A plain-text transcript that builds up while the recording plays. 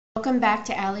Welcome back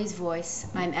to Allie's Voice.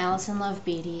 I'm Allison Love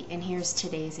Beatty, and here's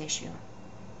today's issue.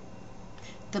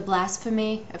 The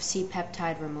blasphemy of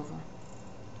C-peptide removal.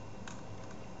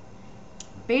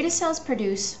 Beta cells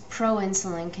produce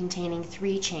proinsulin containing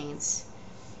three chains: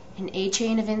 an A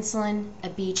chain of insulin, a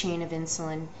B chain of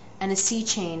insulin, and a C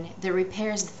chain that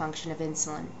repairs the function of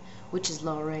insulin, which is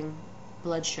lowering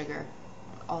blood sugar,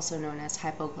 also known as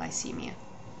hypoglycemia.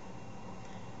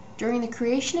 During the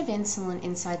creation of insulin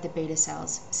inside the beta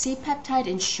cells, C-peptide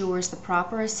ensures the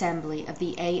proper assembly of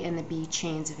the A and the B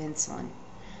chains of insulin,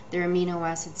 their amino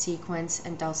acid sequence,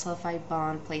 and disulfide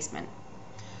bond placement.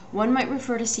 One might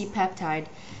refer to C-peptide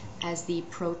as the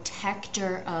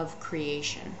protector of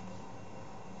creation.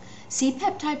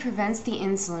 C-peptide prevents the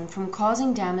insulin from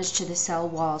causing damage to the cell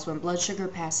walls when blood sugar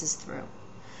passes through.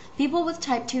 People with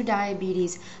type 2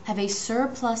 diabetes have a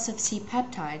surplus of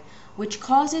C-peptide, which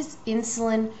causes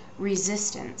insulin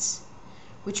resistance,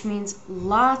 which means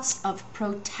lots of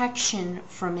protection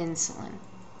from insulin.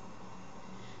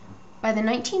 By the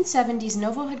 1970s,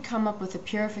 Novo had come up with a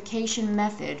purification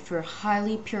method for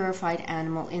highly purified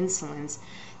animal insulins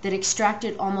that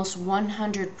extracted almost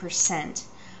 100%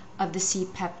 of the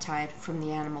C-peptide from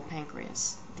the animal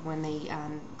pancreas when they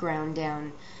ground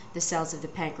down the cells of the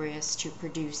pancreas to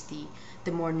produce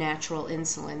the more natural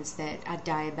insulins that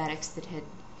diabetics that had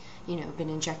been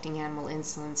injecting animal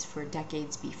insulins for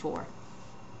decades before.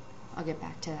 I'll get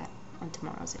back to that on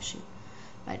tomorrow's issue.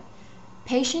 But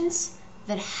patients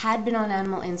that had been on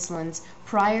animal insulins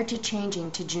prior to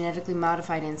changing to genetically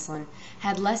modified insulin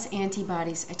had less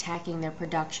antibodies attacking their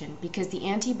production because the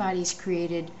antibodies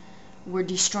created were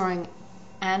destroying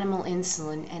animal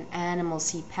insulin and animal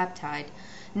C-peptide,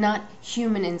 not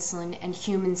human insulin and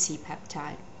human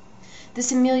C-peptide.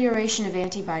 This amelioration of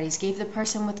antibodies gave the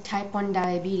person with type 1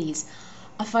 diabetes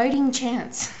a fighting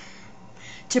chance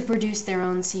to produce their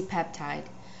own C-peptide.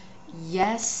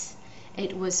 Yes,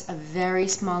 it was a very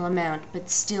small amount, but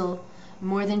still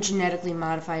more than genetically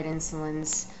modified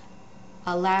insulins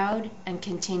allowed and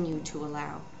continue to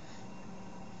allow.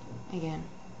 Again,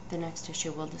 the next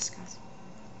issue we'll discuss.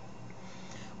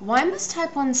 Why must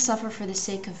type 1 suffer for the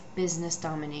sake of business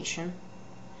domination?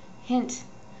 Hint: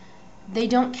 they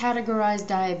don't categorize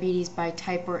diabetes by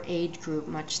type or age group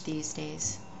much these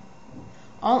days.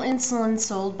 All insulin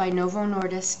sold by Novo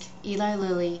Nordisk, Eli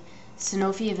Lilly,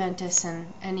 Sanofi Aventis,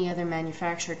 and any other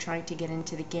manufacturer trying to get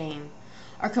into the game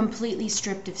are completely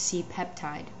stripped of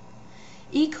C-peptide.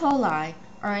 E. coli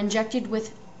are injected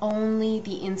with only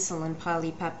the insulin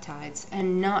polypeptides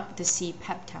and not the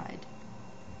C-peptide.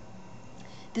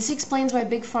 This explains why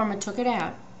Big Pharma took it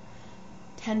out.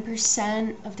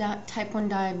 10% of type 1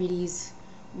 diabetes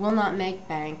will not make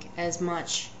bank as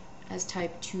much as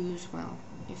type 2s will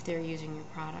if they're using your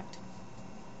product.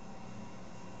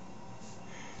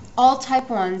 All type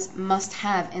 1s must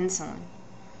have insulin.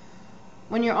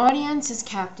 When your audience is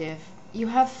captive, you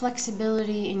have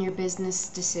flexibility in your business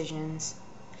decisions,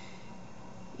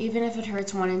 even if it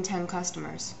hurts 1 in 10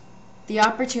 customers. The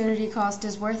opportunity cost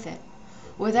is worth it.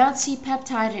 Without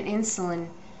C-peptide and insulin,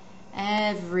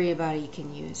 everybody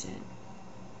can use it.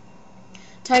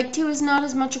 Type 2 is not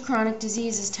as much a chronic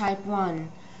disease as type 1.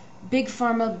 Big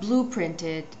Pharma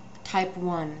blueprinted type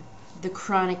 1, the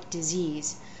chronic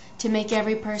disease, to make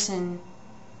every person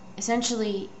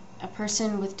essentially a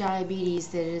person with diabetes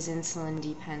that is insulin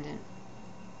dependent.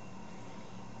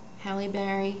 Halle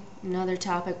Berry, another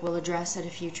topic we'll address at a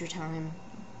future time.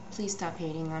 Please stop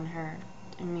hating on her.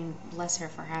 I mean, bless her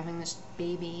for having this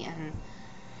baby. And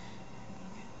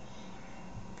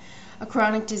a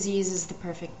chronic disease is the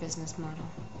perfect business model.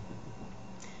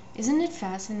 Isn't it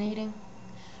fascinating?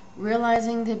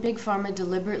 Realizing that Big Pharma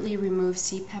deliberately removed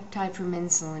C-peptide from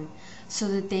insulin so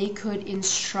that they could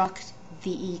instruct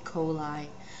the E. coli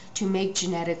to make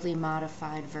genetically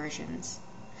modified versions.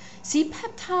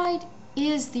 C-peptide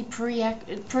is the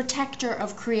protector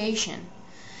of creation.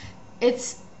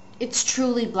 It's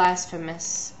truly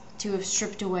blasphemous to have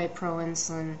stripped away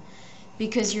proinsulin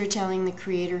because you're telling the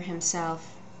Creator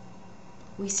himself,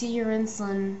 we see your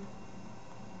insulin,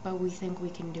 but we think we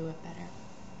can do it better.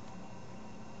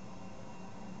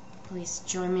 Please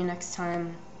join me next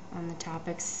time on the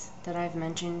topics that I've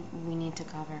mentioned we need to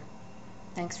cover.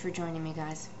 Thanks for joining me,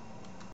 guys.